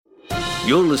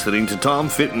You're listening to Tom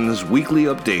Fitton's weekly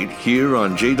update here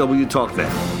on JW TalkNet.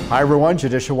 Hi everyone,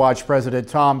 Judicial Watch President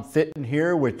Tom Fitton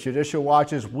here with Judicial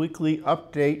Watch's weekly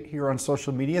update here on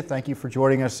social media. Thank you for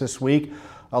joining us this week.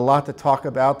 A lot to talk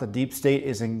about. The deep state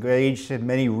is engaged in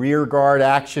many rearguard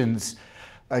actions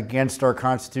against our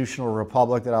constitutional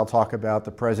republic that I'll talk about. The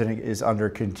president is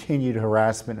under continued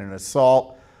harassment and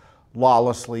assault,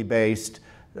 lawlessly based,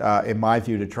 in my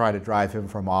view, to try to drive him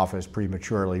from office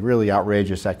prematurely. Really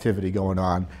outrageous activity going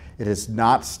on. It has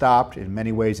not stopped. In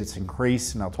many ways, it's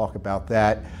increased, and I'll talk about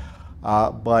that.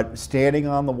 But standing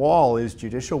on the wall is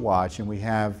Judicial Watch, and we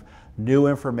have new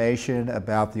information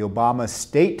about the Obama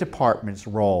State Department's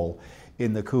role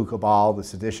in the coup cabal, the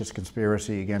seditious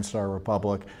conspiracy against our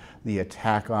republic, the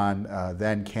attack on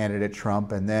then candidate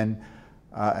Trump, and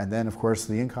then, of course,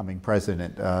 the incoming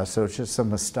president. So it's just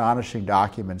some astonishing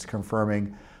documents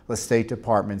confirming the State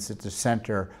Department's at the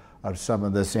center of some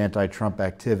of this anti-Trump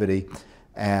activity,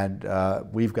 and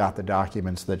we've got the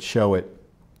documents that show it.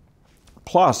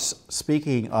 Plus,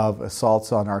 speaking of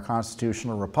assaults on our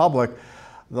constitutional republic,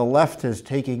 the left is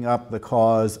taking up the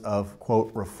cause of,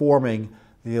 quote, reforming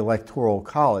the Electoral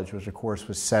College, which, of course,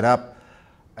 was set up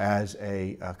as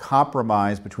a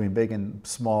compromise between big and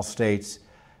small states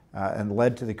and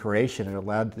led to the creation.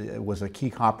 It was a key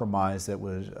compromise that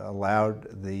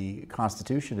allowed the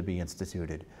Constitution to be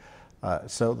instituted.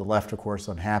 So the left, of course,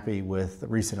 unhappy with the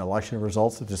recent election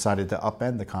results, have decided to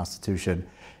upend the Constitution.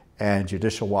 And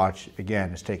Judicial Watch,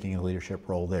 again, is taking a leadership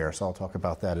role there. So I'll talk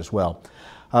about that as well.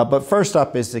 But first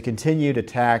up is the continued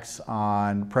attacks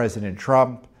on President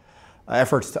Trump,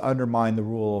 efforts to undermine the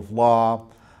rule of law,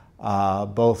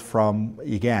 both from,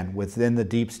 again, within the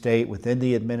deep state, within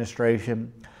the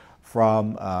administration,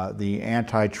 from the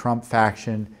anti-Trump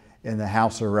faction in the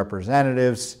House of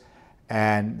Representatives,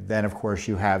 and then, of course,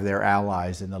 you have their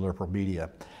allies in the liberal media.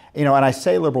 You know, and I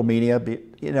say liberal media,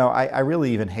 I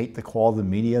really even hate to call them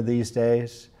media these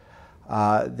days.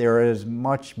 There is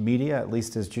much media, at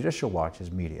least as Judicial Watch is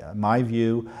media. In my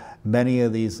view, many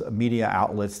of these media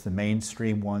outlets, the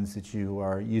mainstream ones that you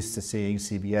are used to seeing,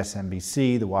 CBS,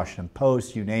 NBC, The Washington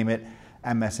Post, you name it,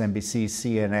 MSNBC,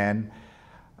 CNN,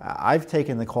 I've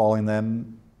taken to calling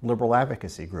them liberal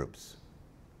advocacy groups.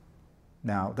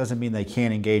 Now, it doesn't mean they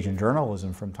can't engage in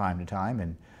journalism from time to time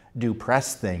and do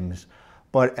press things,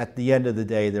 but at the end of the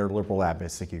day, they're liberal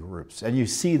advocacy groups. And you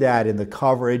see that in the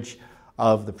coverage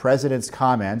of the president's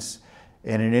comments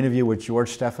in an interview with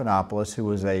George Stephanopoulos, who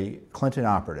was a Clinton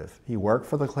operative. He worked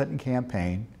for the Clinton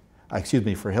campaign,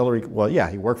 for Hillary,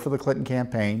 he worked for the Clinton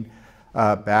campaign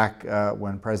back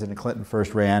when President Clinton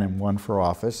first ran and won for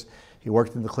office. He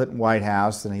worked in the Clinton White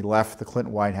House, and he left the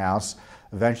Clinton White House,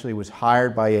 eventually was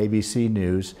hired by ABC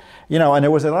News. You know, and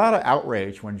there was a lot of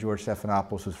outrage when George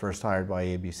Stephanopoulos was first hired by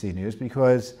ABC News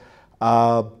because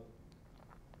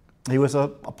he was a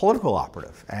political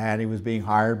operative, and he was being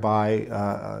hired by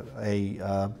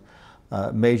a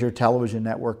major television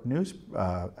network news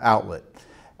outlet.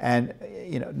 And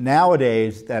you know,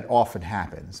 nowadays that often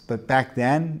happens, but back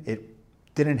then it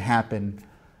didn't happen,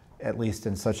 at least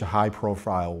in such a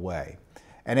high-profile way.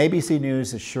 And ABC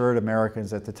News assured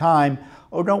Americans at the time,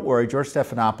 oh, don't worry, George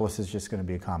Stephanopoulos is just going to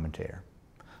be a commentator.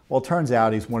 Well, it turns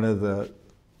out he's one of the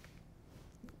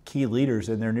key leaders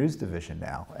in their news division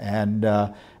now. And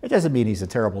it doesn't mean he's a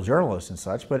terrible journalist and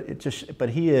such, but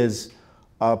he is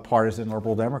a partisan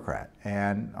liberal Democrat.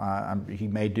 And he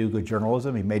may do good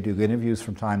journalism, he may do good interviews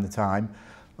from time to time,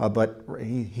 but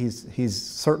he's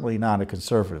certainly not a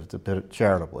conservative, to put it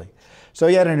charitably. So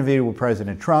he had an interview with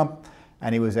President Trump,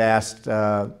 and he was asked,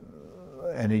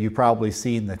 and you've probably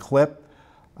seen the clip,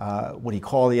 would he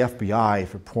call the FBI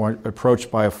if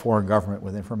approached by a foreign government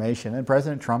with information? And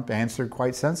President Trump answered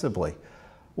quite sensibly,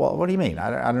 well, what do you mean?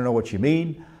 I don't know what you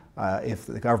mean. If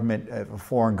a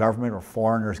foreign government or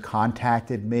foreigners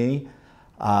contacted me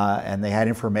and they had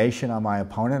information on my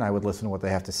opponent, I would listen to what they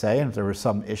have to say. And if there was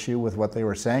some issue with what they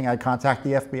were saying, I'd contact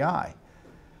the FBI.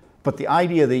 But the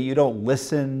idea that you don't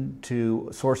listen to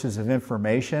sources of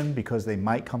information because they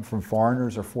might come from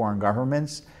foreigners or foreign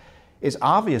governments is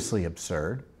obviously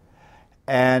absurd.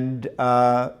 And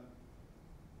then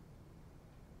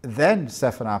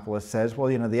Stephanopoulos says, well,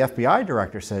 you know, the FBI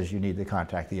director says you need to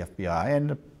contact the FBI.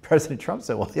 And President Trump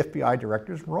said, well, the FBI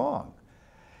director's wrong.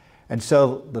 And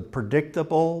so the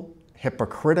predictable,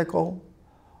 hypocritical,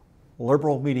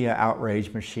 liberal media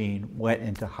outrage machine went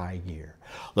into high gear.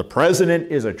 The president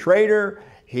is a traitor.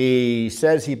 He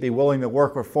says he'd be willing to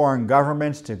work with foreign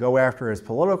governments to go after his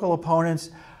political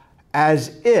opponents,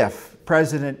 as if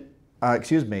President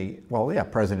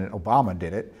Obama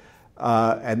did it.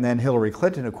 And then Hillary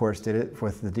Clinton, of course, did it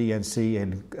with the DNC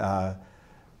and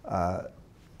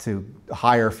to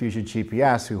hire Fusion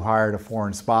GPS, who hired a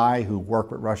foreign spy who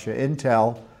worked with Russia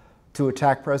Intel to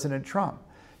attack President Trump.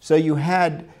 So you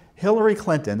had Hillary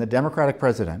Clinton, the Democratic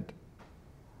president,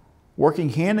 working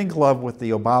hand in glove with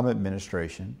the Obama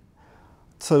administration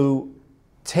to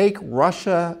take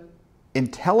Russia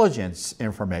intelligence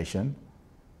information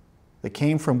that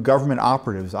came from government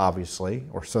operatives, obviously,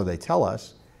 or so they tell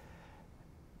us,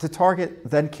 to target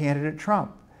then candidate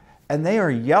Trump. And they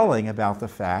are yelling about the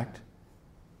fact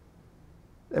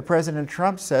that President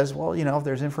Trump says, well, you know, if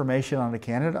there's information on a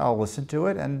candidate, I'll listen to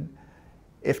it, and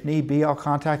if need be, I'll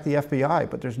contact the FBI.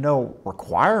 But there's no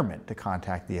requirement to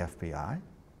contact the FBI.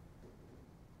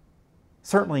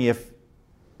 Certainly if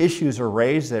issues are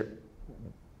raised that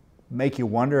make you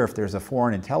wonder if there's a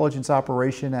foreign intelligence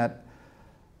operation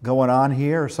going on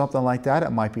here or something like that,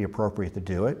 it might be appropriate to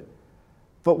do it.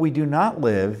 But we do not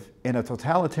live in a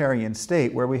totalitarian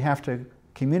state where we have to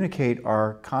communicate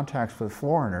our contacts with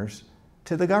foreigners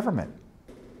to the government.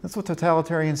 That's what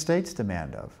totalitarian states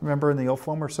demand of. Remember in the old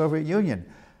former Soviet Union,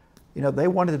 you know, they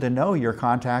wanted to know your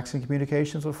contacts and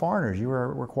communications with foreigners. You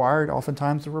were required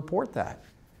oftentimes to report that.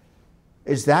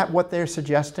 Is that what they're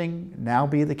suggesting now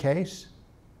be the case?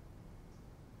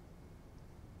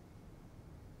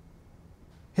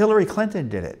 Hillary Clinton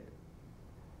did it.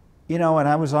 You know, and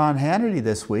I was on Hannity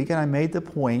this week and I made the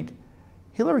point,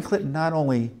 Hillary Clinton not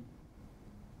only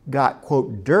got,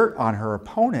 quote, dirt on her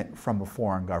opponent from a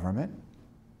foreign government,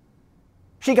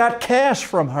 she got cash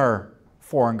from her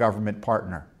foreign government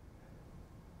partner.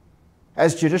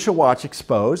 As Judicial Watch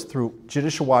exposed through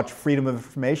Judicial Watch Freedom of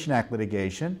Information Act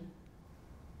litigation,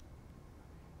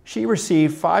 she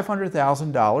received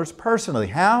 $500,000 personally.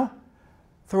 How?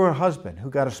 Through her husband, who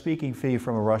got a speaking fee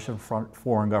from a Russian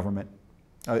foreign government,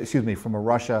 from a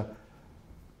Russia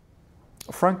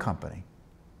front company.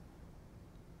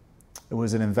 It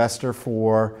was an investor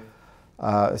for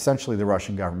essentially the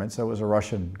Russian government, so it was a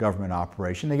Russian government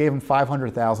operation. They gave him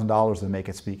 $500,000 to make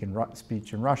a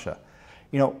speech in Russia.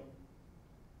 You know,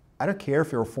 I don't care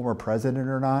if you're a former president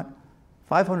or not,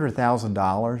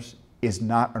 $500,000 is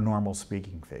not a normal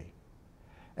speaking fee.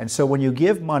 And so when you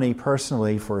give money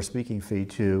personally for a speaking fee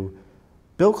to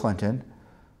Bill Clinton,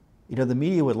 you know, the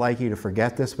media would like you to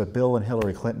forget this, but Bill and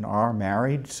Hillary Clinton are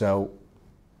married, so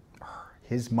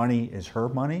his money is her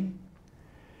money.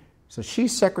 So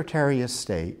she's Secretary of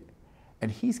State,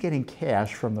 and he's getting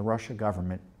cash from the Russian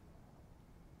government,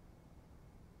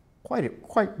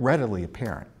 quite readily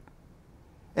apparent.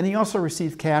 And he also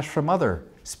received cash from other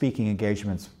speaking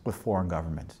engagements with foreign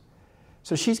governments.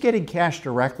 So she's getting cash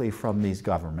directly from these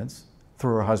governments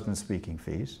through her husband's speaking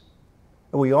fees.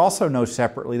 And we also know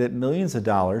separately that millions of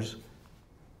dollars,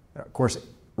 of course,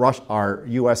 our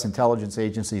U.S. intelligence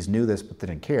agencies knew this but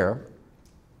didn't care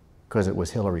because it was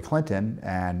Hillary Clinton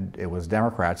and it was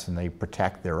Democrats and they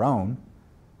protect their own.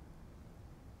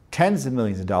 Tens of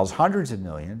millions of dollars, hundreds of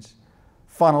millions,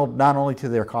 funneled not only to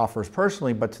their coffers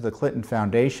personally but to the Clinton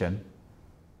Foundation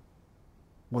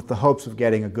with the hopes of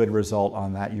getting a good result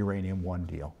on that Uranium One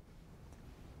deal.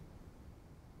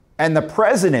 And the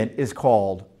president is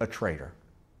called a traitor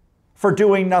for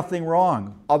doing nothing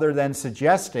wrong other than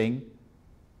suggesting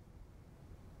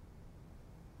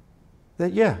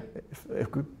that, yeah, if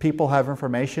people have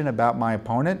information about my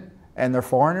opponent and they're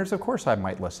foreigners, of course I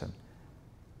might listen.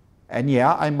 And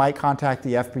yeah, I might contact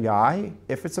the FBI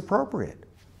if it's appropriate.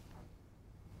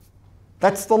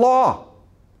 That's the law.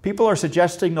 People are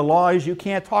suggesting the law is you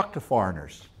can't talk to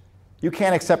foreigners. You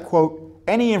can't accept, quote,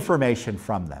 any information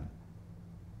from them.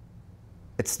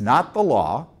 It's not the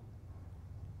law,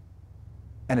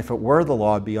 and if it were the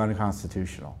law, it'd be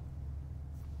unconstitutional.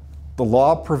 The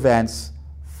law prevents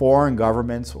foreign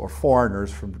governments or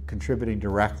foreigners from contributing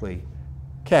directly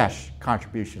cash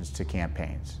contributions to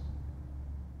campaigns.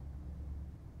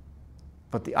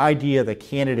 But the idea that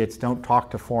candidates don't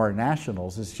talk to foreign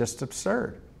nationals is just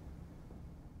absurd.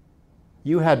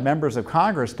 You had members of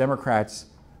Congress, Democrats,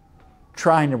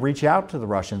 trying to reach out to the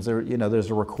Russians.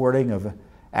 There's a recording of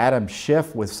Adam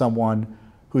Schiff with someone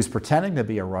who's pretending to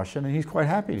be a Russian, and he's quite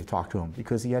happy to talk to him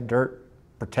because he had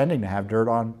pretending to have dirt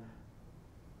on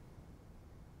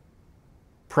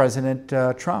President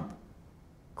Trump.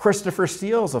 Christopher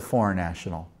Steele's a foreign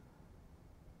national.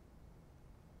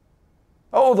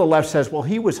 Oh, the left says, well,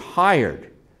 he was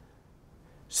hired.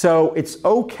 So it's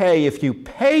okay if you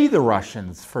pay the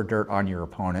Russians for dirt on your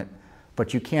opponent,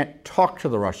 but you can't talk to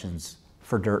the Russians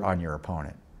for dirt on your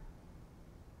opponent.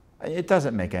 It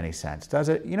doesn't make any sense, does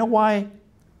it? You know why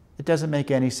it doesn't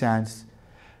make any sense?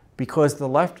 Because the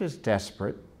left is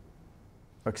desperate,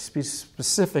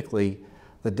 specifically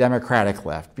the Democratic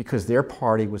left, because their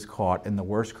party was caught in the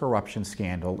worst corruption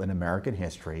scandal in American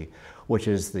history, which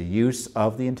is the use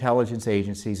of the intelligence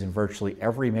agencies in virtually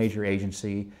every major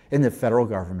agency in the federal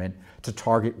government to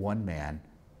target one man,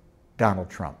 Donald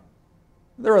Trump.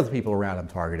 There are other people around him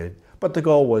targeted, but the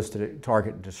goal was to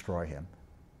target and destroy him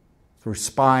through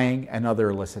spying and other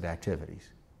illicit activities.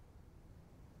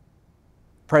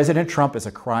 President Trump is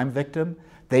a crime victim.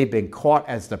 They've been caught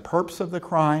as the perps of the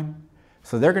crime,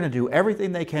 so they're going to do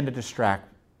everything they can to distract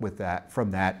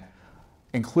from that,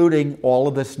 including all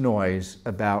of this noise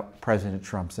about President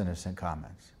Trump's innocent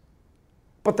comments.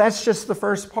 But that's just the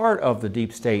first part of the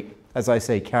deep state, as I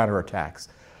say, counterattacks.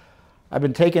 I've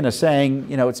been taking a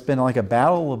saying, it's been like a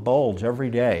battle of the bulge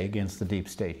every day against the deep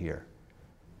state here,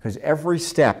 because every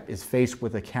step is faced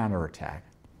with a counterattack.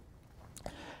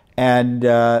 And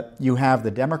you have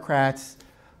the Democrats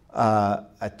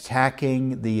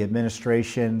attacking the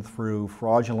administration through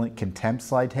fraudulent contempt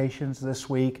citations this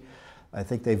week. I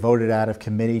think they voted out of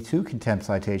committee 2 contempt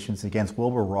citations against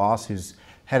Wilbur Ross, who's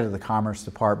head of the Commerce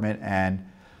Department, and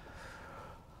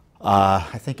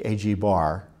I think A.G.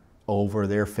 Barr, over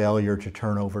their failure to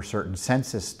turn over certain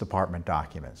Census Department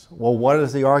documents. Well, what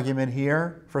is the argument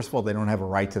here? First of all, they don't have a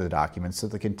right to the documents, so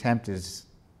the contempt is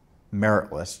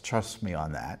meritless. Trust me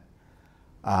on that.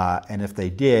 And if they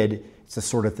did, it's the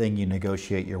sort of thing you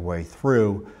negotiate your way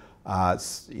through.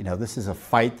 This is a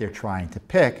fight they're trying to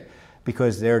pick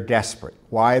because they're desperate.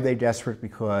 Why are they desperate?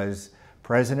 Because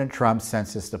President Trump's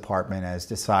Census Department has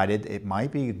decided it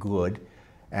might be good,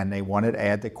 and they wanted to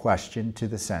add the question to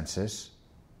the census,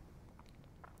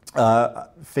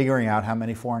 figuring out how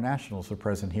many foreign nationals are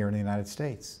present here in the United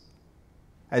States.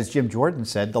 As Jim Jordan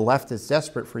said, the left is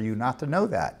desperate for you not to know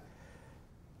that.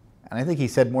 And I think he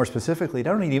said more specifically,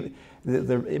 the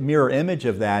mirror image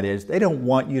of that is they don't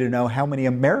want you to know how many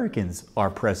Americans are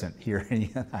present here in the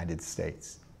United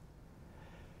States.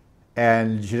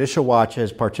 And Judicial Watch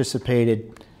has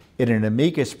participated in an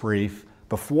amicus brief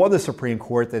before the Supreme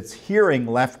Court that's hearing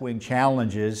left-wing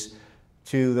challenges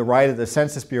to the right of the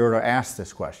Census Bureau to ask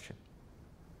this question.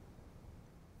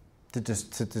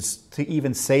 To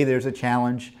even say there's a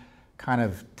challenge kind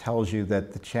of tells you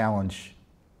that the challenge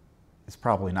is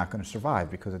probably not going to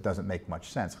survive because it doesn't make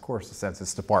much sense. Of course, the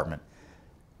Census Department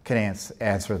can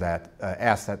answer that,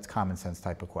 ask that common sense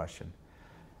type of question.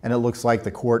 And it looks like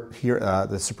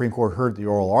the Supreme Court heard the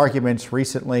oral arguments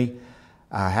recently,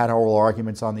 had oral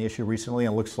arguments on the issue recently,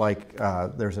 and it looks like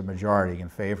there's a majority in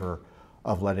favor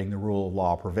of letting the rule of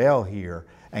law prevail here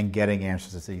and getting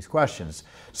answers to these questions.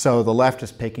 So the left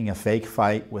is picking a fake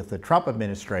fight with the Trump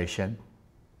administration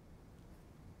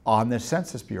on the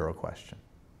Census Bureau question.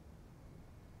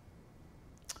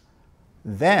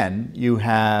 Then you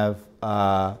have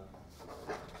the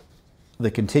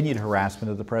continued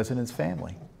harassment of the president's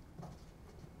family.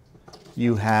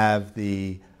 You have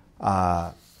the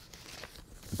Don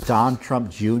Trump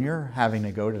Jr. having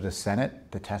to go to the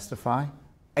Senate to testify.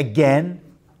 Again,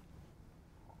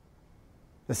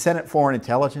 the Senate Foreign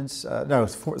Intelligence,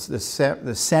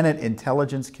 the Senate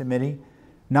Intelligence Committee,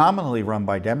 nominally run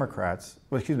by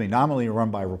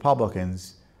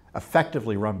Republicans,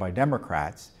 effectively run by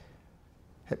Democrats,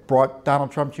 had brought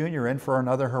Donald Trump Jr. in for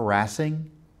another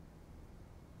harassing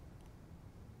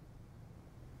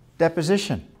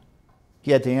deposition.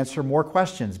 He had to answer more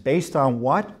questions based on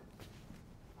what?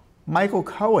 Michael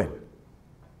Cohen,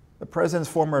 the president's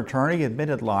former attorney,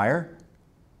 admitted liar.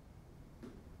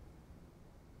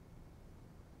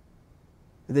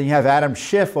 Then you have Adam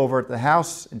Schiff over at the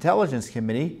House Intelligence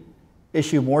Committee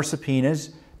issue more subpoenas,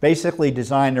 basically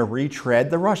designed to retread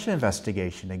the Russia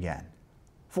investigation again.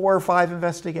 4 or 5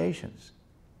 investigations.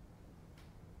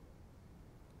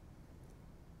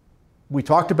 We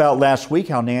talked about last week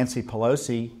how Nancy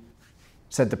Pelosi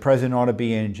said the president ought to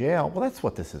be in jail. Well, that's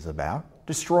what this is about,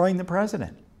 destroying the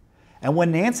president. And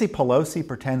when Nancy Pelosi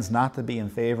pretends not to be in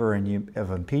favor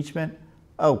of impeachment,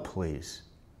 oh, please.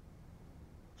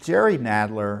 Jerry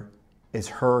Nadler is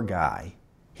her guy.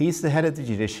 He's the head of the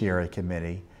Judiciary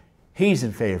Committee. He's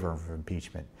in favor of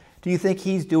impeachment. Do you think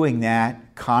he's doing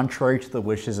that contrary to the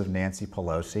wishes of Nancy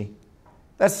Pelosi?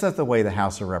 That's not the way the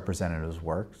House of Representatives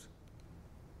works.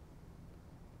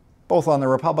 Both on the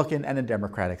Republican and the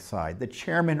Democratic side, the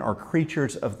chairmen are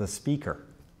creatures of the Speaker.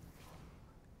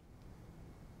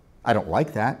 I don't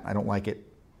like that. I don't like it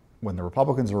when the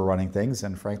Republicans are running things,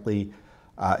 and frankly,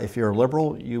 if you're a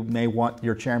liberal, you may want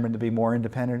your chairman to be more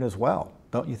independent as well,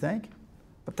 don't you think?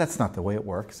 But that's not the way it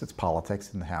works. It's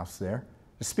politics in the House there.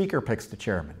 The Speaker picks the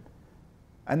chairman.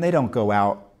 And they don't go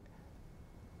out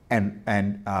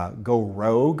and go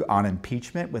rogue on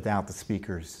impeachment without the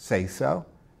Speaker's say-so.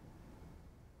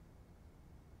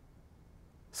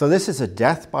 So this is a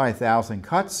death by 1,000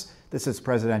 cuts. This is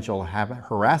presidential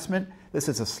harassment. This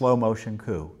is a slow motion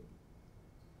coup.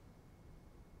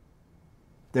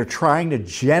 They're trying to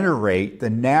generate the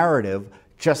narrative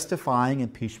justifying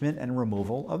impeachment and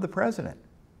removal of the president.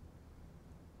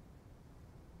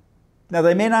 Now,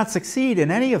 they may not succeed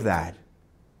in any of that,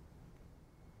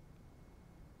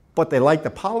 but they like the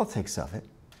politics of it,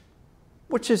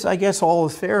 which is, I guess, all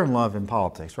is fair in love in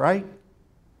politics, right?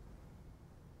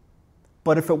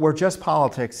 But if it were just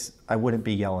politics, I wouldn't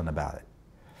be yelling about it.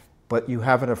 But you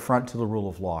have an affront to the rule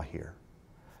of law here.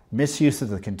 Misuse of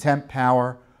the contempt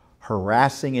power,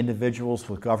 harassing individuals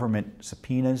with government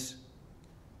subpoenas,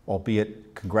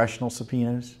 albeit congressional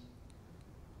subpoenas.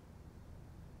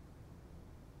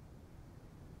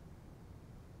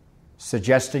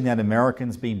 Suggesting that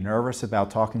Americans be nervous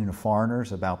about talking to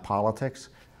foreigners about politics.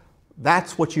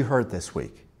 That's what you heard this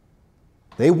week.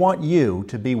 They want you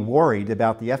to be worried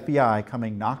about the FBI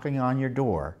coming knocking on your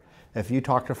door if you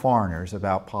talk to foreigners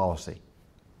about policy.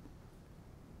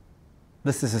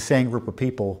 This is the same group of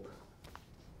people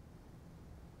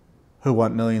who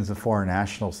want millions of foreign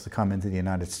nationals to come into the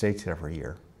United States every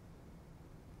year.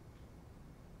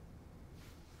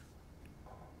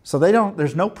 So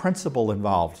there's no principle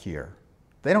involved here.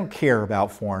 They don't care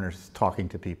about foreigners talking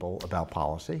to people about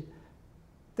policy.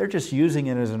 They're just using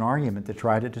it as an argument to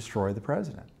try to destroy the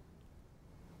president.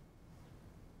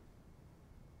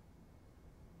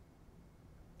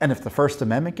 And if the First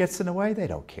Amendment gets in the way, they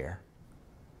don't care.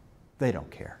 They don't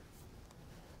care.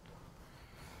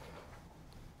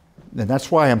 And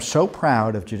that's why I'm so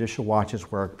proud of Judicial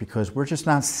Watch's work, because we're just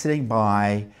not sitting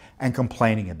by and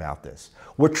complaining about this.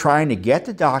 We're trying to get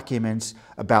the documents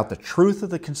about the truth of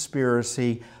the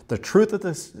conspiracy, the truth of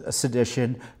the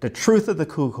sedition, the truth of the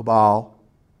coup cabal,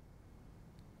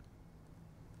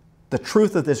 the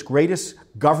truth of this greatest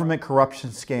government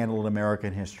corruption scandal in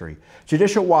American history.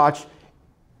 Judicial Watch,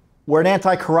 we're an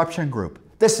anti-corruption group.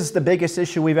 This is the biggest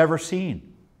issue we've ever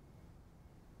seen.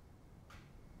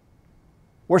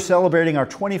 We're celebrating our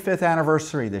 25th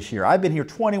anniversary this year. I've been here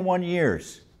 21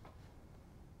 years.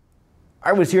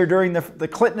 I was here during the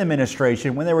Clinton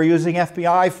administration when they were using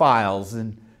FBI files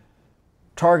and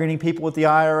targeting people with the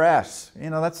IRS.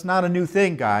 You know, that's not a new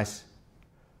thing, guys.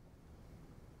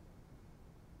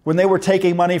 When they were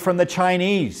taking money from the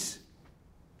Chinese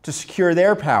to secure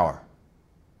their power.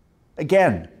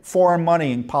 Again, foreign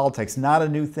money in politics, not a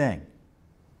new thing.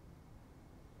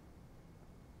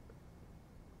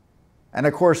 And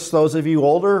of course, those of you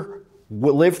older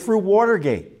lived through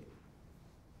Watergate.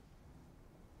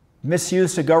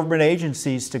 Misuse of government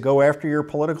agencies to go after your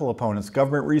political opponents,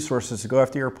 government resources to go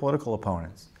after your political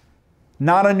opponents.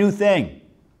 Not a new thing.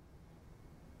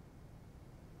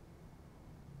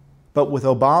 But with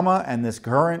Obama and this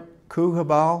current coup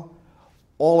cabal,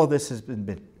 all of this has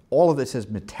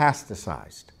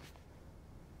metastasized.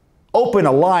 Open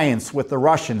alliance with the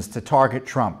Russians to target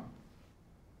Trump.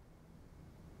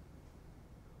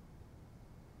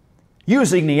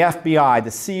 Using the FBI,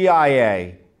 the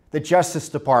CIA, the Justice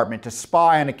Department to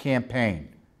spy on a campaign.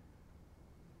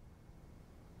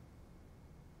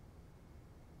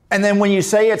 And then when you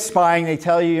say it's spying, they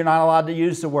tell you you're not allowed to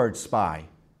use the word spy.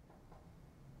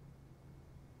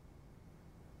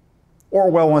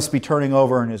 Orwell must be turning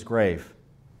over in his grave.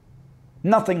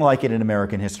 Nothing like it in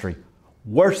American history.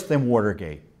 Worse than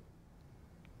Watergate.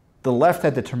 The left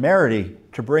had the temerity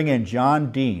to bring in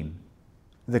John Dean,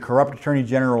 the corrupt attorney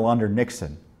general under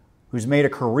Nixon, who's made a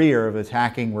career of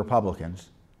attacking Republicans.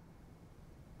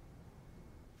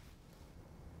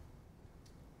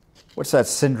 What's that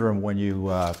syndrome when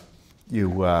you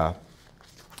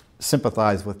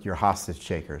sympathize with your hostage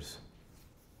takers?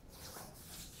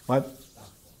 What?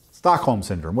 Stockholm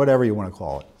Syndrome, whatever you want to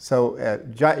call it. So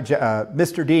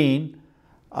Mr. Dean,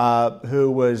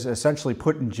 who was essentially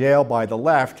put in jail by the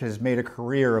left, has made a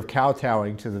career of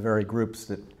kowtowing to the very groups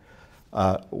that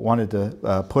wanted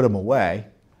to put him away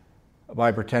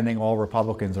by pretending all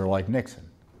Republicans are like Nixon.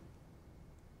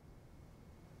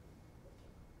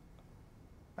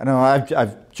 I know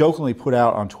I've jokingly put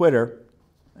out on Twitter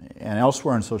and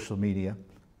elsewhere on social media,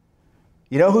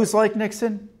 you know who's like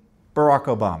Nixon? Barack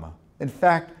Obama. In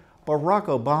fact, Barack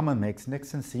Obama makes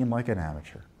Nixon seem like an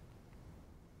amateur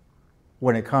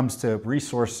when it comes to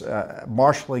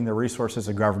marshaling the resources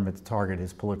of government to target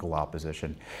his political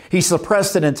opposition. He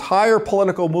suppressed an entire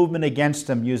political movement against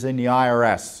him using the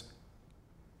IRS.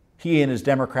 He and his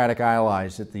Democratic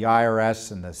allies at the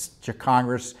IRS and the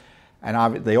Congress,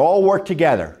 and they all worked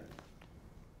together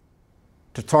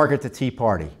to target the Tea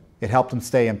Party. It helped him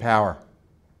stay in power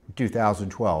in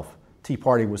 2012. Tea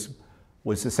Party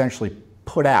was essentially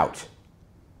put out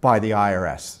by the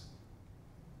IRS.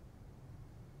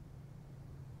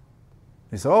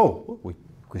 They said, oh,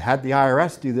 we had the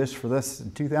IRS do this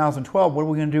in 2012. What are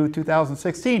we going to do in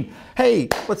 2016? Hey,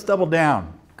 let's double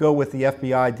down. Go with the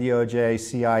FBI, DOJ,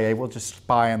 CIA. We'll just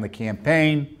spy on the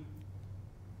campaign.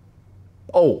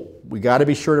 Oh, we got to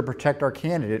be sure to protect our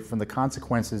candidate from the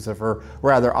consequences of her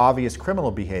rather obvious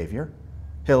criminal behavior,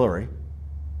 Hillary.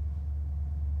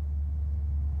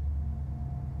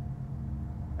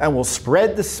 And we'll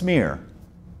spread the smear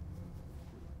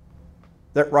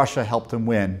that Russia helped him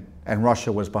win and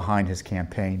Russia was behind his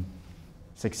campaign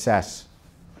success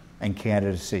and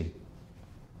candidacy.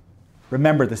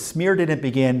 Remember, the smear didn't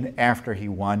begin after he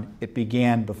won. It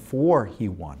began before he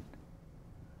won.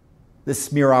 This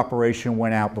smear operation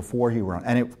went out before he won,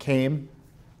 and it came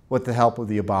with the help of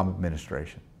the Obama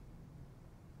administration.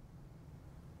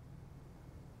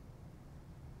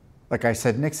 Like I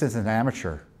said, Nixon's an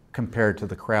amateur compared to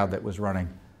the crowd that was running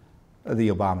the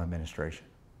Obama administration.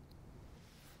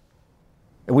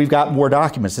 And we've got more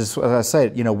documents. As I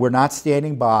said, we're not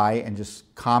standing by and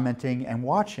just commenting and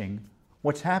watching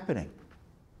what's happening.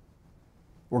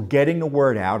 We're getting the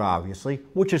word out, obviously,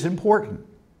 which is important.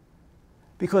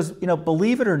 Because,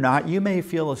 believe it or not, you may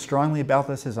feel as strongly about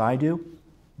this as I do.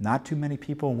 Not too many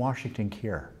people in Washington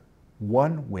care.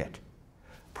 One whit.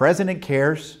 President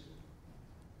cares.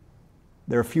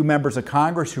 There are a few members of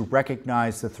Congress who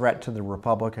recognize the threat to the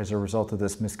Republic as a result of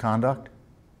this misconduct.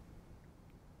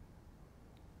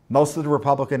 Most of the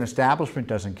Republican establishment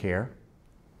doesn't care.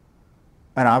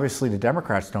 And obviously the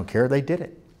Democrats don't care. They did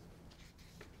it.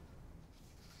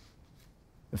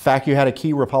 In fact, you had a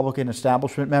key Republican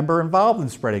establishment member involved in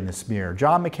spreading the smear,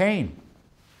 John McCain.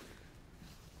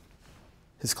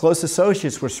 His close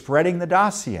associates were spreading the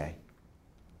dossier.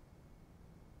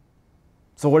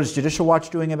 So what is Judicial Watch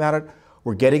doing about it?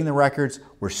 We're getting the records.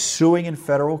 We're suing in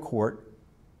federal court,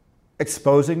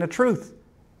 exposing the truth.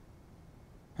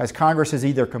 As Congress is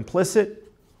either complicit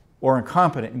or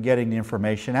incompetent in getting the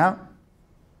information out,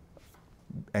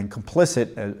 and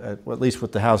complicit, at least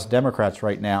with the House Democrats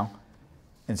right now,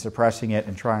 in suppressing it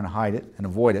and trying to hide it and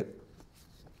avoid it.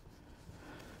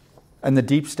 And the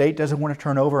deep state doesn't want to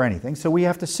turn over anything, so we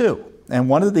have to sue. And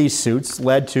one of these suits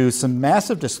led to some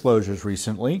massive disclosures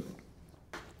recently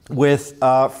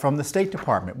from the State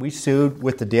Department. We sued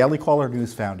with the Daily Caller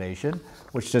News Foundation,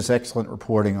 which does excellent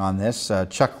reporting on this.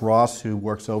 Chuck Ross, who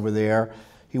works over there,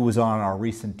 he was on our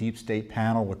recent Deep State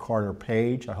panel with Carter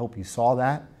Page. I hope you saw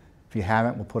that. If you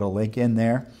haven't, we'll put a link in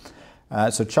there.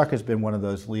 So Chuck has been one of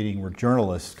those leading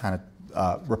journalists kind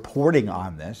of reporting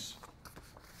on this.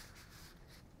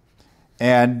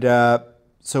 And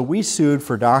so we sued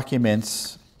for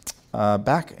documents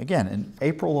back, again, in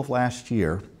April of last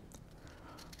year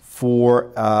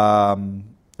for,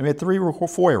 we had 3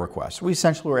 FOIA requests. We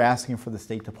essentially were asking for the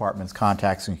State Department's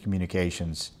contacts and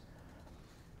communications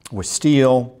with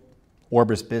Steele,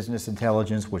 Orbis Business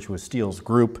Intelligence, which was Steele's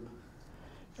group,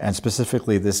 and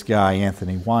specifically this guy,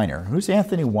 Anthony Weiner. Who's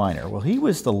Anthony Weiner? Well, he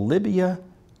was the Libya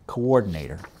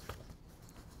coordinator.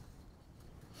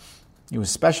 He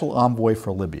was special envoy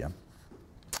for Libya.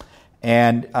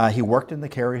 And he worked in the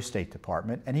Kerry State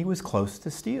Department, and he was close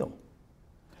to Steele.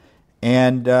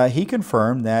 And he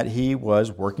confirmed that he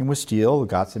was working with Steele,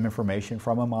 got some information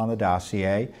from him on the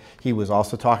dossier. He was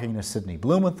also talking to Sidney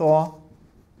Blumenthal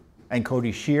and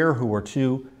Cody Shear, who were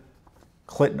 2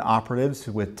 Clinton operatives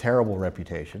with terrible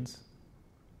reputations.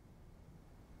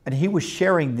 And he was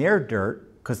sharing their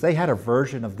dirt because they had a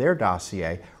version of their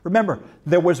dossier. Remember,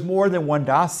 there was more than one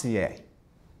dossier.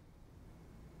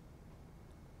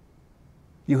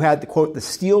 You had, quote, the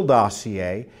Steele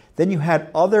dossier. Then you had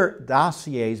other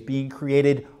dossiers being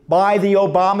created by the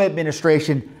Obama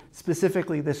administration,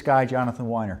 specifically this guy, Jonathan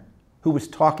Weiner, who was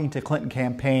talking to Clinton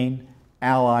campaign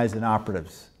allies and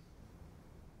operatives.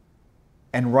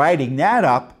 And writing that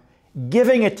up,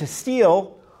 giving it to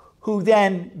Steele, who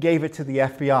then gave it to the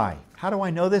FBI. How do I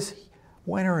know this?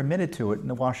 Weiner admitted to it in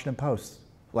the Washington Post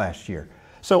last year.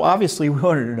 So obviously we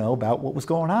wanted to know about what was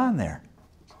going on there.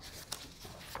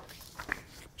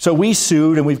 So we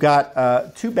sued, and we've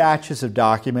got 2 batches of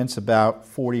documents, about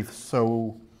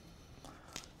 60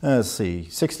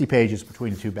 pages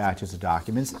between the 2 batches of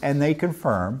documents, and they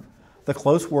confirm the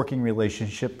close working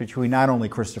relationship between not only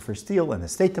Christopher Steele and the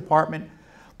State Department,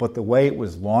 but the way it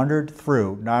was laundered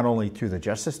through, not only to the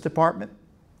Justice Department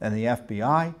and the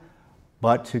FBI,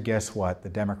 but to, guess what, the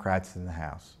Democrats in the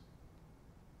House.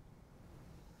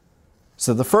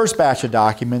 So the first batch of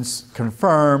documents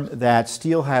confirm that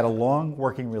Steele had a long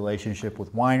working relationship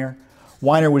with Weiner.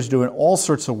 Weiner was doing all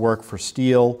sorts of work for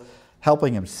Steele,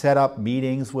 helping him set up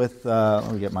meetings with,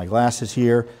 let me get my glasses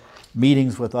here,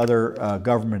 meetings with other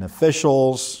government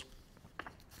officials,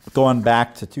 going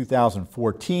back to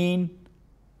 2014.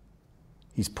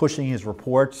 He's pushing his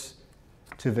reports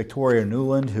to Victoria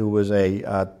Nuland, who was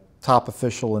a top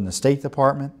official in the State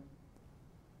Department,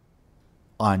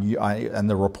 and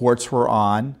the reports were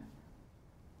on,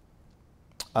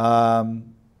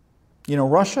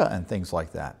 Russia and things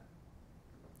like that.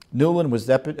 Nuland was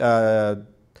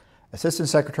Assistant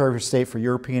Secretary of State for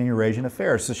European and Eurasian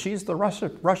Affairs, so she's the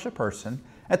Russia person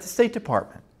at the State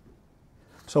Department.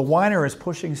 So Weiner is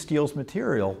pushing Steele's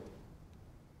material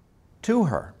to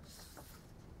her,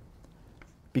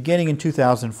 beginning in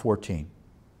 2014.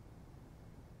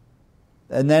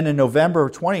 And then in November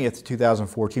 20th,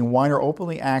 2014, Weiner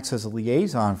openly acts as a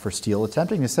liaison for Steele,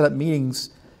 attempting to set up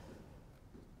meetings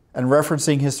and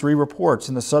referencing his 3 reports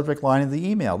in the subject line of the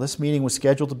email. This meeting was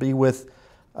scheduled to be with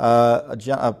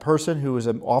a person who is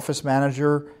an office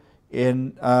manager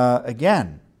in,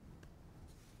 again,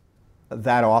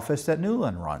 that office that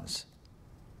Nuland runs.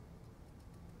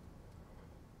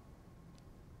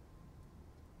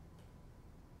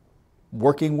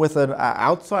 Working with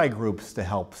outside groups to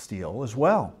help Steele as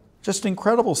well. Just an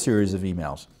incredible series of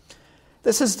emails.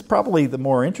 This is probably the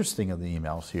more interesting of the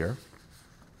emails here.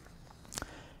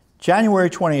 January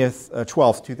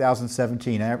 12th,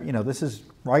 2017. This is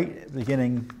right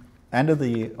end of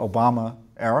the Obama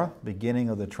era, beginning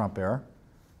of the Trump era.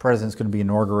 The president's going to be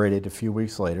inaugurated a few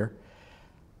weeks later.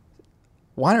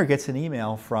 Weiner gets an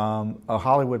email from a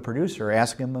Hollywood producer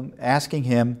asking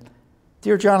him,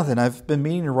 "Dear Jonathan, I've been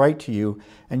meaning to write to you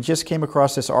and just came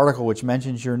across this article which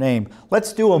mentions your name.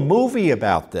 Let's do a movie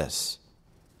about this."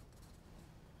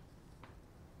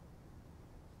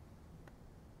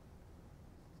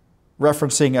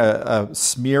 Referencing a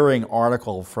smearing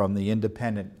article from the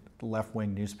Independent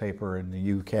left-wing newspaper in the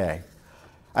UK.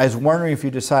 "I was wondering if you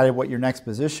decided what your next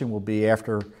position will be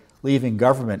after leaving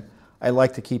government. I'd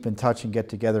like to keep in touch and get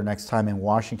together next time in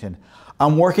Washington.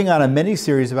 I'm working on a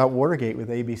mini-series about Watergate with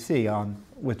ABC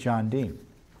with John Dean."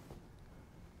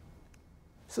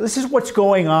 So this is what's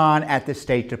going on at the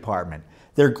State Department.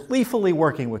 They're gleefully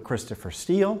working with Christopher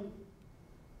Steele.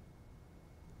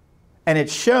 And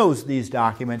it shows, these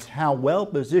documents, how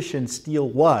well-positioned Steele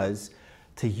was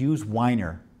to use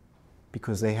Weiner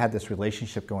because they had this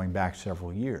relationship going back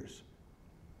several years.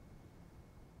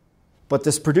 But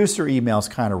this producer email is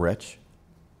kind of rich.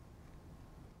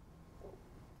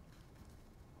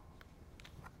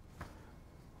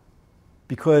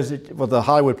 Because, the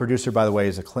Hollywood producer, by the way,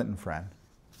 is a Clinton friend.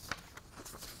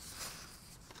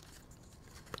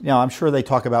 Now, I'm sure they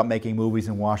talk about making movies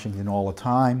in Washington all the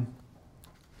time.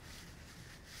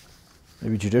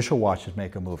 Maybe Judicial Watch should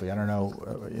make a movie. I don't know.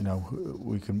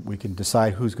 We can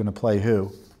decide who's going to play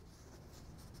who.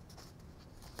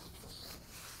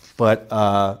 But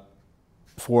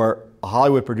for a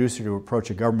Hollywood producer to approach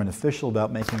a government official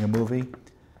about making a movie,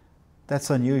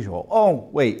 that's unusual. Oh,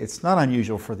 wait, it's not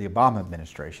unusual for the Obama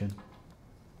administration.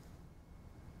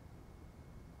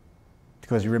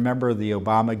 Because you remember the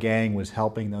Obama gang was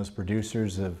helping those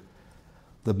producers of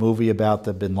the movie about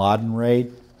the bin Laden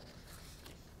raid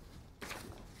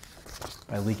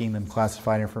by leaking them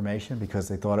classified information because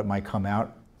they thought it might come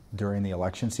out during the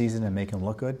election season and make them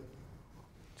look good.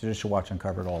 Judicial Watch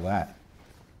uncovered all that.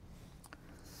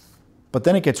 But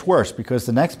then it gets worse because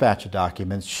the next batch of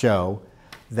documents show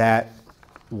that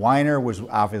Weiner was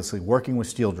obviously working with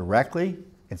Steele directly.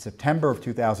 In September of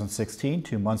 2016,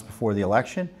 2 months before the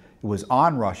election, it was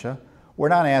on Russia. We're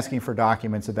not asking for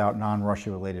documents about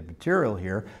non-Russia related material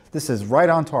here. This is right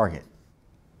on target.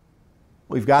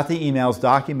 We've got the emails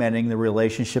documenting the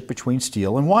relationship between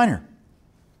Steele and Weiner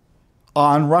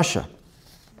on Russia.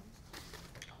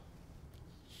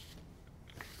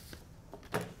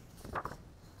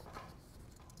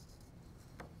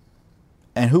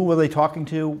 And who were they talking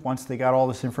to once they got all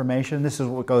this information? This is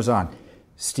what goes on.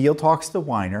 Steele talks to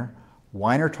Weiner.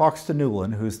 Weiner talks to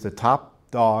Nuland, who's the top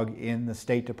dog in the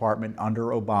State Department under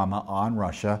Obama on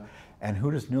Russia. And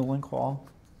who does Nuland call?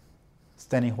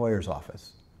 Steny Hoyer's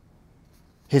office,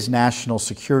 his national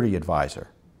security advisor,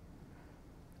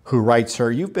 who writes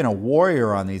her, "You've been a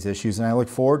warrior on these issues, and I look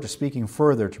forward to speaking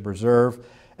further to preserve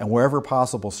and wherever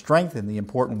possible strengthen the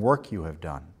important work you have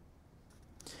done."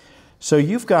 So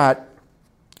you've got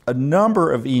a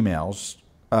number of emails.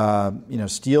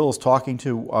 Steele is talking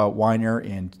to Weiner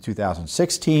in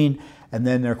 2016, and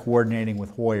then they're coordinating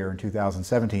with Hoyer in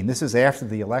 2017. This is after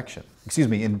the election.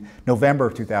 In November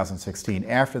of 2016,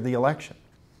 after the election.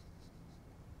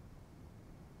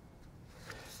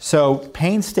 So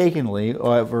painstakingly,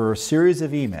 over a series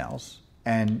of emails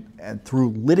and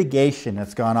through litigation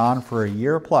that's gone on for a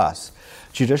year plus,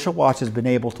 Judicial Watch has been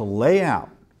able to lay out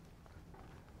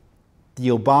the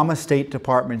Obama State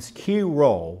Department's key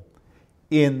role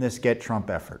in this Get Trump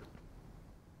effort.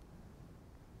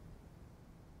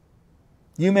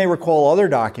 You may recall other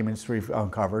documents we've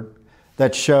uncovered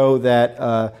that show that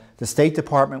the State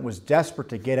Department was desperate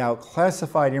to get out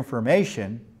classified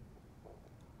information,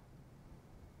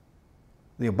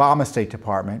 the Obama State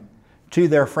Department, to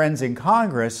their friends in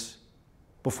Congress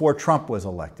before Trump was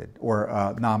elected or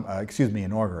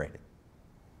inaugurated.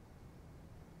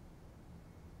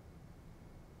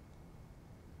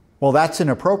 Well, that's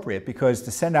inappropriate because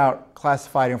to send out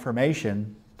classified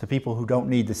information to people who don't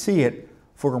need to see it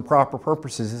for improper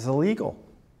purposes is illegal.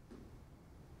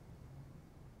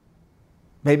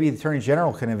 Maybe the Attorney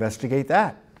General can investigate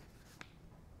that.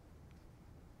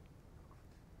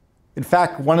 In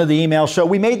fact, one of the emails showed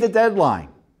we made the deadline.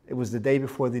 It was the day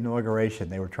before the inauguration.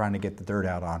 They were trying to get the dirt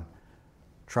out on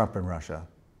Trump and Russia.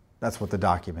 That's what the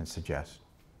documents suggest.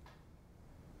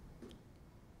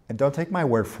 And don't take my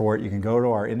word for it. You can go to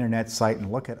our internet site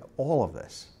and look at all of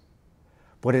this.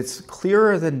 But it's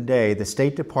clearer than day the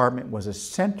State Department was a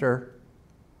center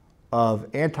of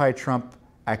anti-Trump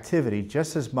activity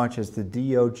just as much as the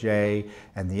DOJ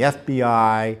and the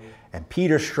FBI and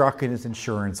Peter Strzok and his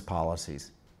insurance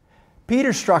policies.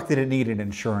 Peter Strzok didn't need an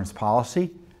insurance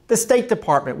policy. The State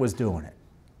Department was doing it.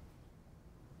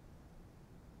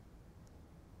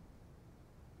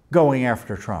 Going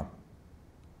after Trump.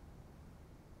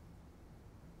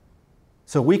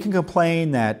 So we can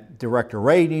complain that Director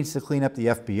Wray needs to clean up the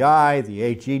FBI, the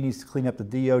AG needs to clean up the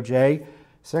DOJ.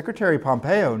 Secretary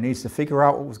Pompeo needs to figure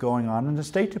out what was going on in the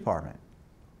State Department.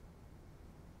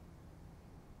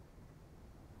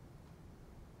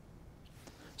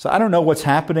 So I don't know what's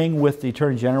happening with the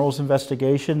Attorney General's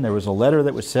investigation. There was a letter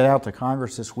that was sent out to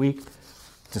Congress this week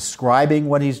describing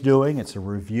what he's doing. It's a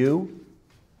review.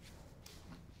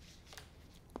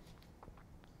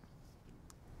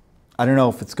 I don't know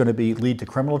if it's going to lead to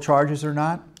criminal charges or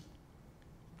not.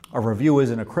 A review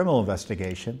isn't a criminal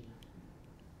investigation.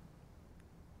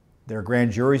 There are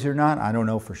grand juries or not, I don't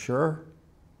know for sure.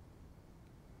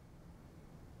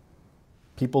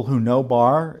 People who know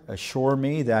Barr assure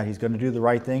me that he's going to do the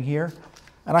right thing here,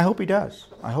 and I hope he does.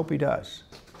 I hope he does.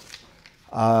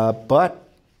 But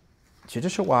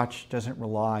Judicial Watch doesn't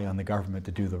rely on the government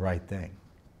to do the right thing.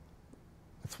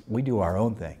 We do our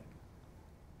own thing.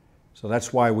 So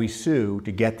that's why we sue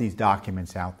to get these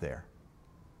documents out there.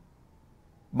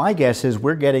 My guess is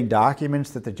we're getting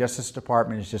documents that the Justice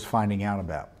Department is just finding out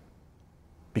about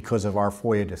because of our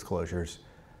FOIA disclosures,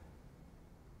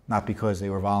 not because they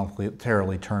were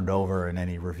voluntarily turned over in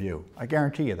any review. I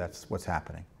guarantee you that's what's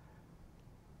happening.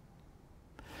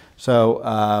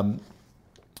 So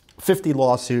 50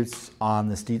 lawsuits on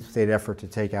this deep state effort to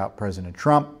take out President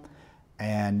Trump,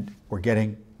 and we're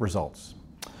getting results.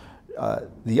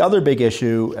 The other big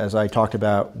issue, as I talked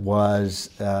about, was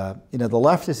the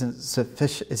left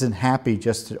isn't happy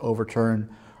just to overturn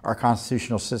our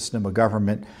constitutional system of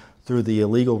government through the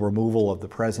illegal removal of the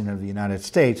President of the United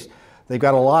States. They've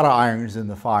got a lot of irons in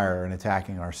the fire in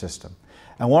attacking our system.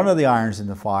 And one of the irons in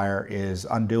the fire is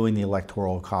undoing the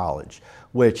Electoral College,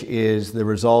 which is the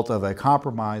result of a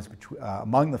compromise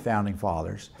among the Founding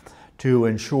Fathers to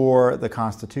ensure the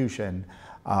Constitution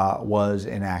was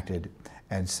enacted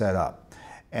and set up.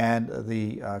 And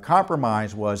the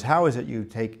compromise was, how is it you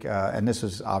take, and this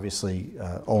is obviously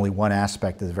only one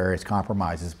aspect of the various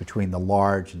compromises between the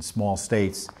large and small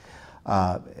states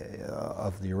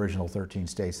of the original 13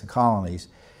 states and colonies,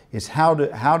 is how do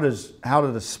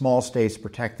the small states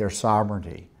protect their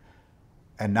sovereignty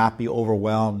and not be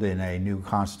overwhelmed in a new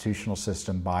constitutional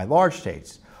system by large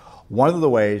states? One of the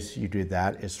ways you do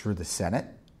that is through the Senate,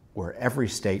 where every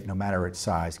state, no matter its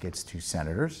size, gets 2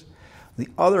 senators. The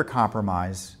other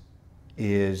compromise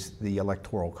is the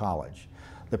Electoral College.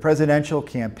 The presidential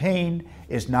campaign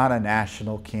is not a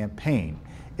national campaign.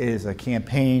 It is a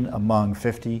campaign among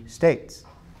 50 states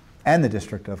and the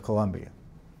District of Columbia.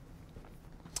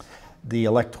 The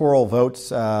electoral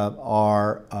votes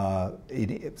are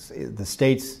the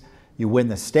states. You win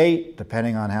the state,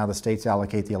 depending on how the states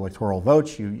allocate the electoral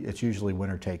votes. It's usually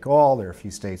winner take all. There are a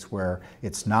few states where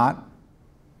it's not.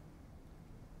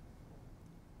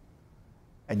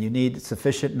 And you need a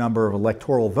sufficient number of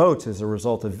electoral votes as a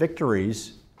result of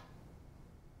victories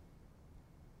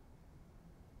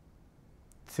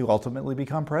to ultimately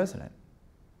become president.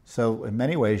 So in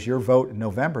many ways, your vote in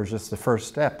November is just the first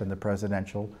step in the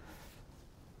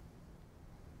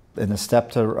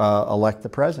step to elect the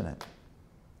president.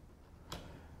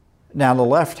 Now, the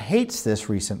left hates this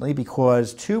recently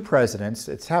because 2 presidents,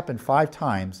 it's happened 5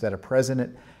 times that a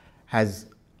president has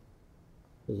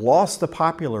lost the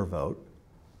popular vote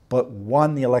but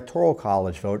won the Electoral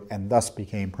College vote and thus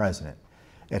became president.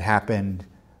 It happened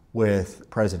with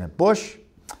President Bush,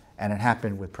 and it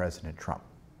happened with President Trump.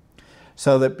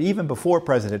 So that even before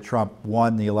President Trump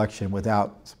won the election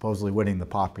without supposedly winning the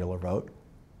popular vote,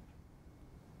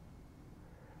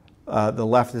 the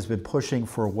left has been pushing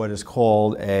for what is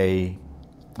called I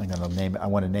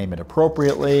want to name it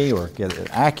appropriately or get it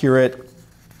accurate,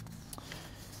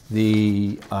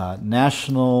 the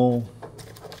National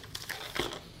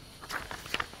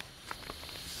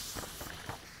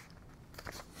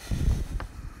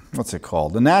what's it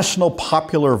called? The National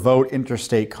Popular Vote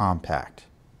Interstate Compact.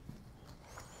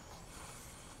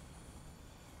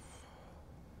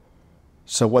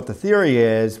 So what the theory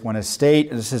is, when a state,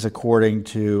 and this is according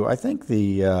to, I think,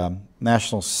 the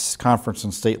National Conference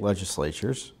on State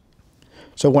Legislatures.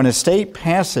 So when a state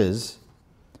passes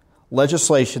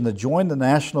legislation to join the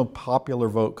National Popular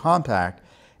Vote Compact,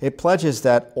 it pledges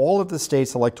that all of the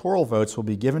state's electoral votes will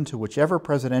be given to whichever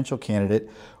presidential candidate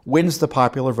wins the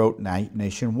popular vote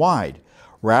nationwide,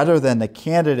 rather than the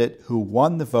candidate who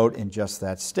won the vote in just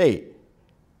that state.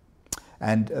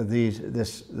 And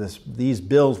these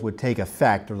bills would take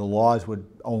effect, or the laws would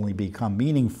only become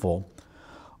meaningful,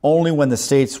 only when the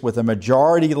states with a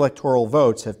majority electoral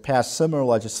votes have passed similar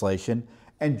legislation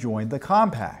and joined the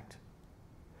compact.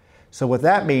 So what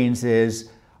that means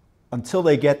is, until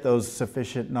they get those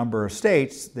sufficient number of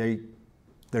states,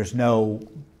 there's no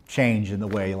change in the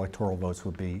way electoral votes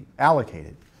would be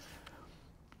allocated.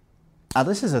 Now,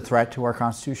 this is a threat to our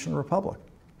constitutional republic.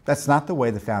 That's not the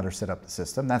way the founders set up the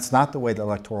system. That's not the way the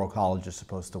Electoral College is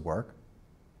supposed to work.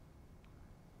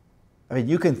 I mean,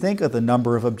 you can think of the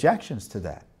number of objections to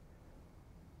that.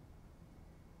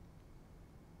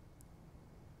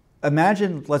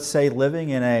 Imagine, let's say, living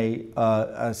in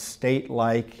a state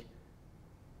like,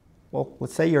 well,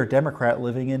 let's say you're a Democrat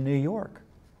living in New York,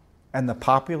 and the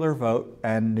popular vote,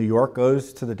 and New York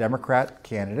goes to the Democrat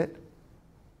candidate,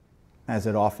 as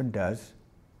it often does.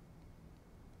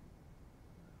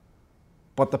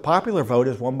 But the popular vote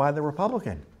is won by the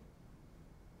Republican.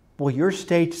 Well, your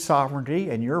state's sovereignty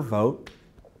and your vote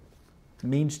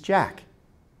means jack,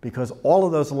 because all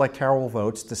of those electoral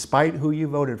votes, despite who you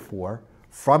voted for,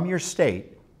 from your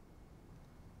state,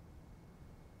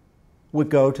 would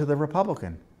go to the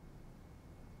Republican.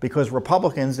 Because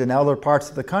Republicans in other parts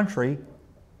of the country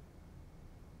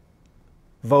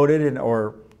voted in,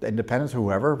 or independents,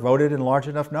 whoever, voted in large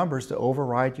enough numbers to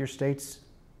override your state's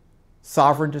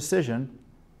sovereign decision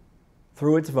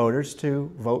through its voters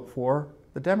to vote for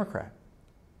the Democrat.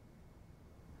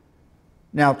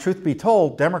 Now, truth be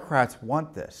told, Democrats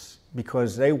want this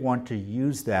because they want to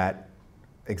use that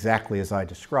exactly as I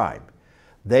described.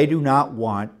 They do not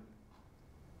want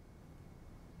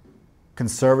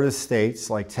conservative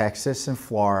states like Texas and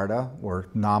Florida, or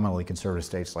nominally conservative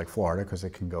states like Florida, because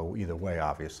it can go either way,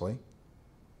 obviously.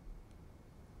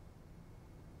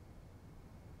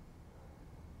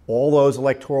 All those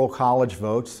electoral college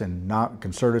votes in not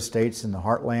conservative states in the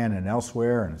heartland and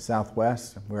elsewhere, and the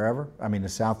Southwest, and wherever, the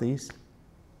Southeast,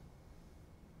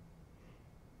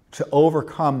 to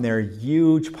overcome their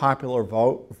huge popular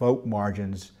vote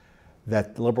margins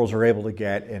that the liberals are able to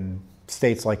get in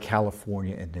states like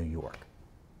California and New York.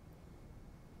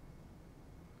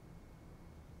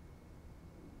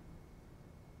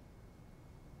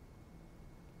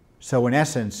 So in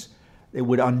essence, it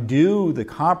would undo the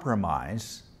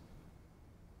compromise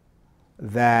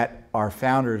that our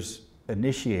founders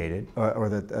initiated, or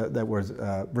that was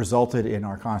resulted in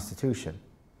our Constitution.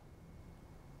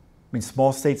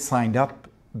 Small states signed up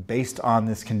based on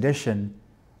this condition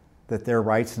that their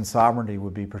rights and sovereignty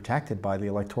would be protected by the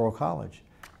Electoral College.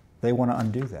 They want to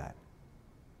undo that.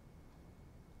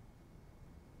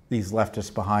 These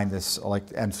leftists behind this,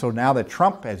 and so now that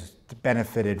Trump has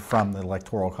benefited from the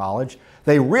Electoral College,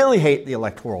 they really hate the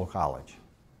Electoral College.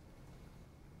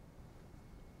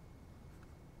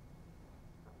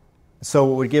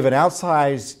 So it would give an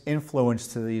outsized influence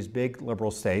to these big liberal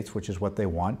states, which is what they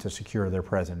want to secure their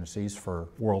presidencies for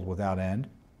world without end.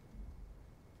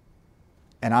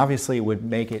 And obviously it would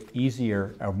make it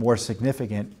easier or more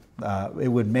significant. It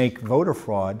would make voter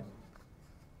fraud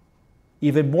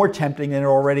even more tempting than it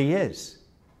already is,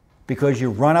 because you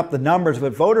run up the numbers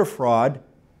with voter fraud,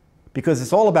 because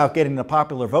it's all about getting the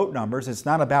popular vote numbers. It's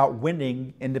not about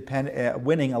winning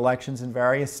elections in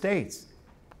various states.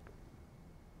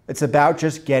 It's about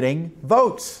just getting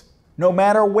votes, no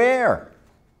matter where.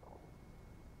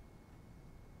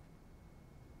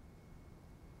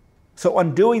 So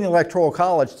undoing the Electoral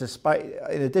College,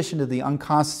 in addition to the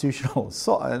unconstitutional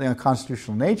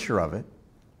nature of it,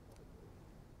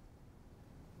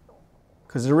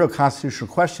 because the real constitutional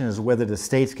question is whether the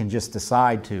states can just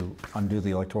decide to undo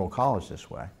the Electoral College this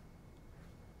way.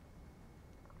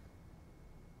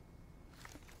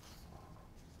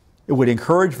 It would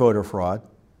encourage voter fraud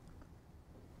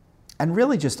and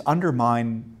really just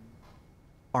undermine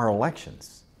our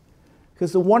elections.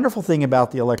 Because the wonderful thing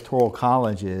about the Electoral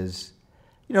College is,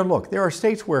 look, there are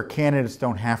states where candidates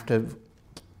don't have to,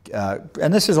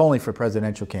 and this is only for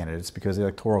presidential candidates because the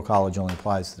Electoral College only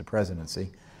applies to the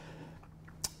presidency.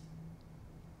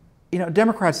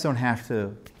 Democrats don't have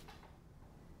to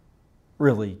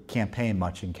really campaign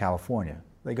much in California.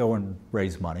 They go and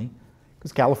raise money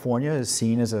because California is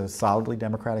seen as a solidly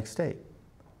Democratic state.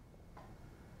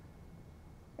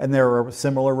 And there are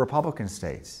similar Republican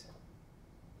states.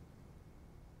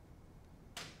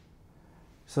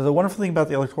 So the wonderful thing about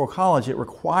the Electoral College, it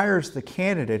requires the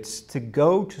candidates to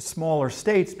go to smaller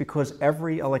states because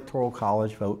every Electoral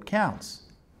College vote counts.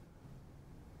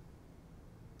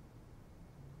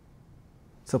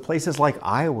 So places like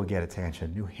Iowa get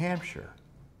attention, New Hampshire,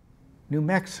 New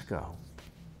Mexico.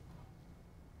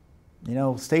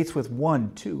 States with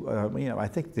 1, 2, I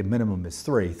think the minimum is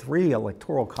 3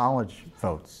 Electoral College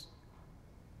votes.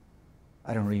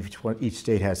 I don't know if each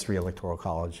state has 3 Electoral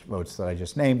College votes that I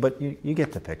just named, but you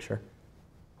get the picture.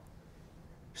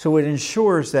 So it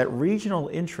ensures that regional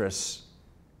interests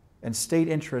and state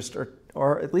interests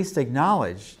are at least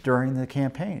acknowledged during the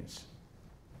campaigns.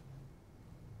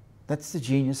 That's the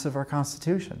genius of our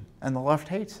Constitution, and the left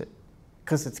hates it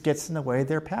because it gets in the way of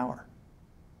their power,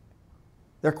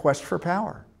 their quest for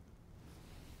power.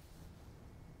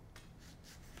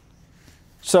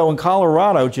 So in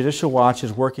Colorado, Judicial Watch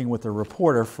is working with a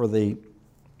reporter for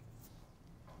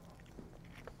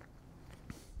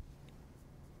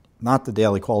not the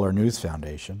Daily Caller News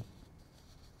Foundation,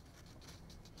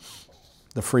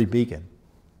 the Free Beacon,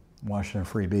 Washington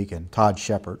Free Beacon, Todd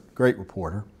Shepard, great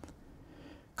reporter.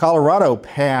 Colorado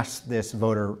passed this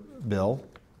voter bill,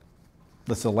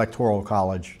 this Electoral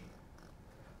College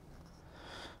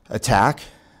attack. It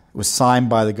was signed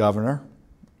by the governor.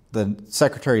 The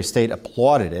Secretary of State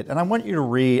applauded it. And I want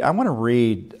to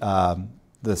read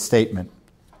the statement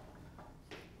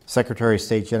Secretary of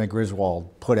State Jena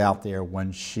Griswold put out there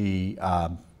when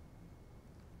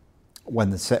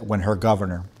when her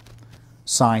governor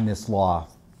signed this law.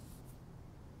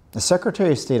 The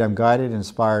Secretary of State, I'm guided and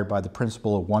inspired by the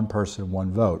principle of one person,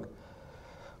 one vote.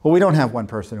 Well, we don't have one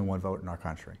person and one vote in our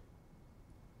country.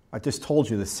 I just told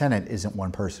you the Senate isn't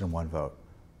one person and one vote.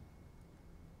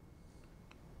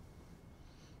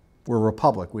 We're a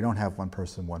republic. We don't have one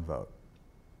person, one vote.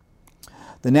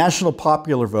 The national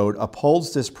popular vote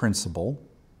upholds this principle,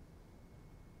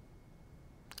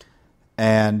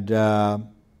 and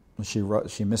she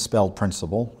misspelled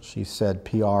principle. She said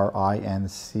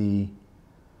Principal.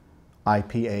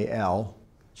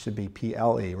 Should be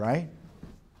PLE, right?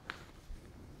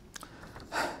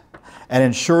 And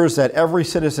ensures that every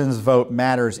citizen's vote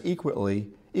matters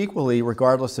equally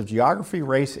regardless of geography,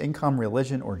 race, income,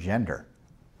 religion, or gender.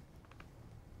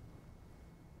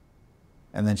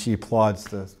 And then she applauds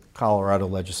the Colorado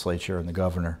legislature and the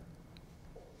governor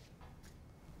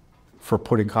for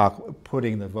putting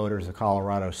the voters of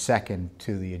Colorado second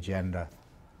to the agenda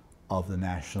of the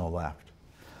national left.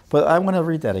 But I want to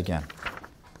read that again.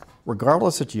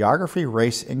 Regardless of geography,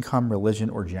 race, income, religion,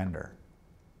 or gender.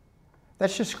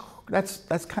 That's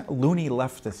kind of loony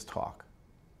leftist talk.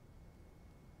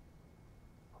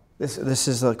 This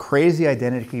is a crazy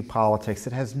identity politics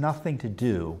that has nothing to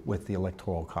do with the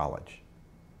Electoral College.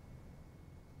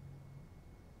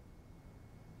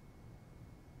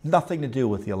 Nothing to do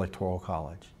with the Electoral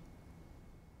College.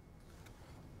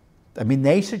 I mean,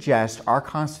 they suggest our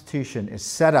Constitution is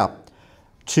set up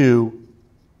to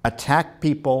attack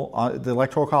people. The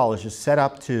Electoral College is set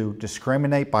up to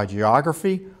discriminate by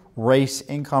geography, race,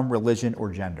 income, religion,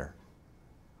 or gender.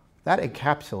 That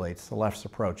encapsulates the left's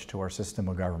approach to our system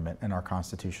of government and our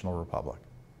constitutional republic.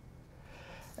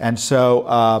 And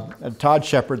so Todd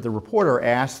Shepard, the reporter,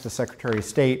 asked the Secretary of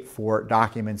State for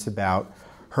documents about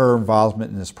her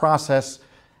involvement in this process.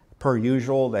 Per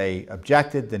usual, they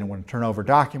objected, they didn't want to turn over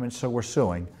documents, so we're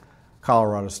suing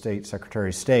Colorado State Secretary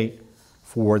of State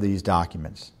for these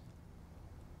documents.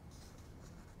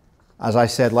 As I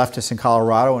said, leftists in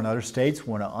Colorado and other states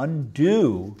want to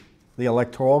undo the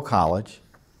Electoral College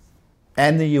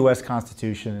and the U.S.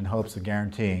 Constitution in hopes of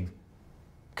guaranteeing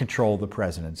control of the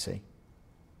presidency.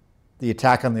 The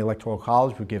attack on the Electoral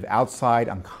College would give outsized,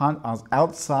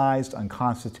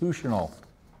 unconstitutional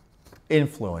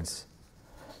influence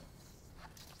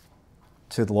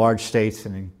to the large states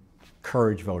and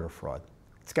encourage voter fraud.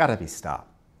 It's got to be stopped.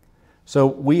 So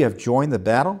we have joined the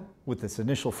battle with this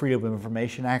initial Freedom of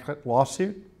Information Act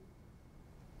lawsuit,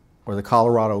 or the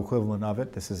Colorado equivalent of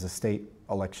it. This is a state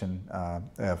election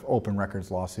open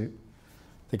records lawsuit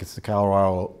think it's the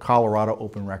Colorado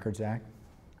Open Records Act.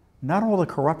 Not all the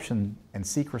corruption and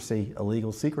secrecy,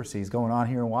 illegal secrecy, is going on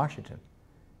here in Washington.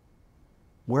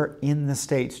 We're in the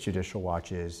states, Judicial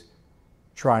Watch is,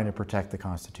 trying to protect the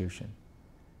Constitution.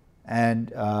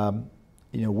 And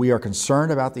we are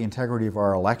concerned about the integrity of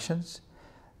our elections.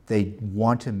 They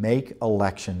want to make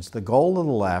elections. The goal of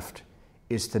the left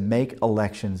is to make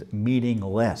elections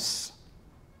meaningless.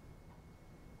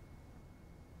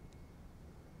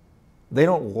 They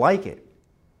don't like it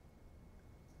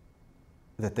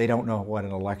that they don't know what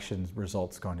an election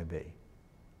result's going to be.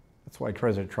 That's why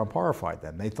President Trump horrified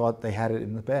them. They thought they had it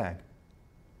in the bag.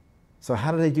 So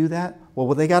how do they do that? Well,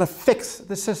 they got to fix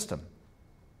the system.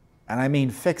 And I mean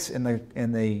fix in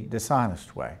the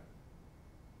dishonest way.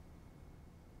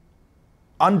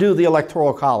 Undo the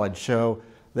Electoral College so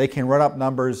they can run up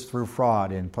numbers through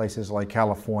fraud in places like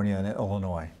California and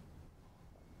Illinois.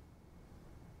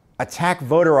 Attack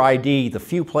voter ID, the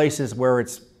few places where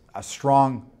it's a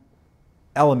strong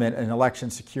element in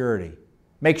election security.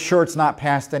 Make sure it's not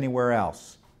passed anywhere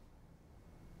else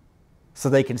so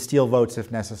they can steal votes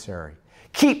if necessary.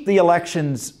 Keep the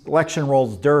election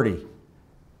rolls dirty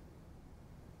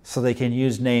so they can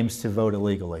use names to vote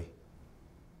illegally.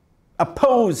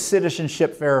 Oppose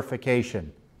citizenship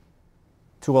verification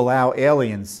to allow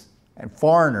aliens and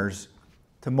foreigners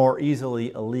to more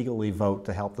easily, illegally vote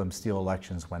to help them steal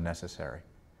elections when necessary.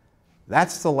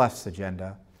 That's the left's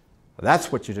agenda.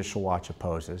 That's what Judicial Watch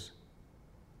opposes.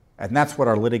 And that's what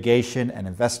our litigation and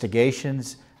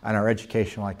investigations and our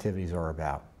educational activities are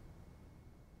about.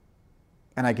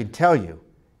 And I can tell you,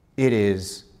 it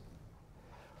is,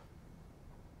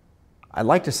 I'd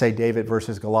like to say David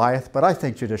versus Goliath, but I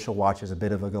think Judicial Watch is a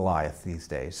bit of a Goliath these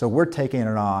days. So we're taking it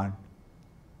on.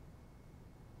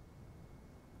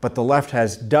 But the left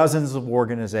has dozens of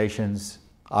organizations,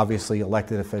 obviously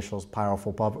elected officials,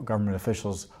 powerful public government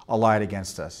officials, allied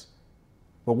against us.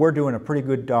 But we're doing a pretty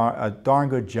good, darn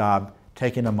good job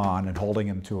taking them on and holding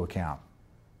them to account.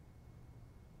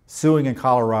 Suing in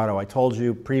Colorado, I told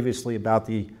you previously about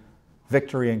the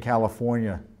victory in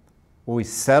California, where we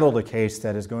settled a case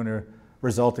that is going to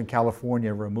result in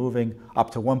California removing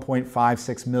up to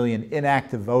 1.56 million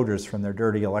inactive voters from their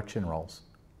dirty election rolls.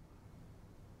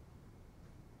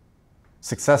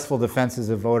 Successful defenses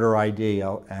of voter ID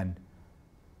and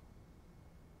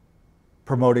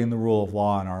promoting the rule of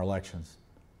law in our elections.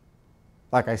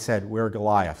 Like I said, we're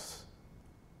Goliaths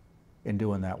in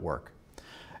doing that work.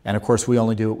 And of course, we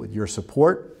only do it with your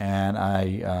support, and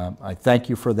I thank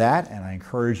you for that, and I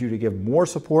encourage you to give more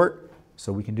support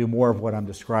so we can do more of what I'm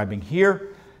describing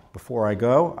here. Before I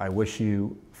go, I wish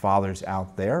you fathers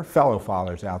out there, fellow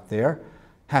fathers out there,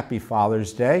 happy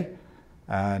Father's Day,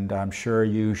 and I'm sure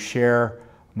you share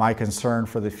my concern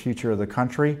for the future of the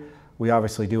country. We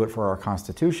obviously do it for our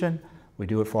Constitution, we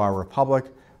do it for our republic,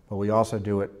 but we also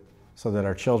do it so that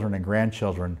our children and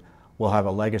grandchildren will have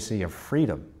a legacy of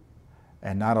freedom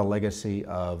and not a legacy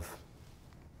of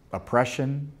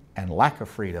oppression and lack of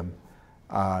freedom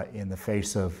in the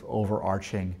face of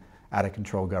overarching,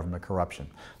 out-of-control government corruption.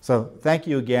 So thank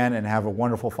you again, and have a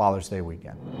wonderful Father's Day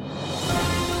weekend.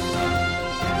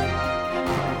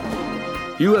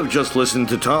 You have just listened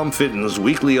to Tom Fitton's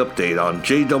weekly update on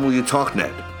JW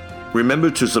TalkNet. Remember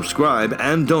to subscribe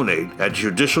and donate at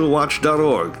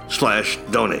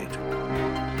judicialwatch.org/donate.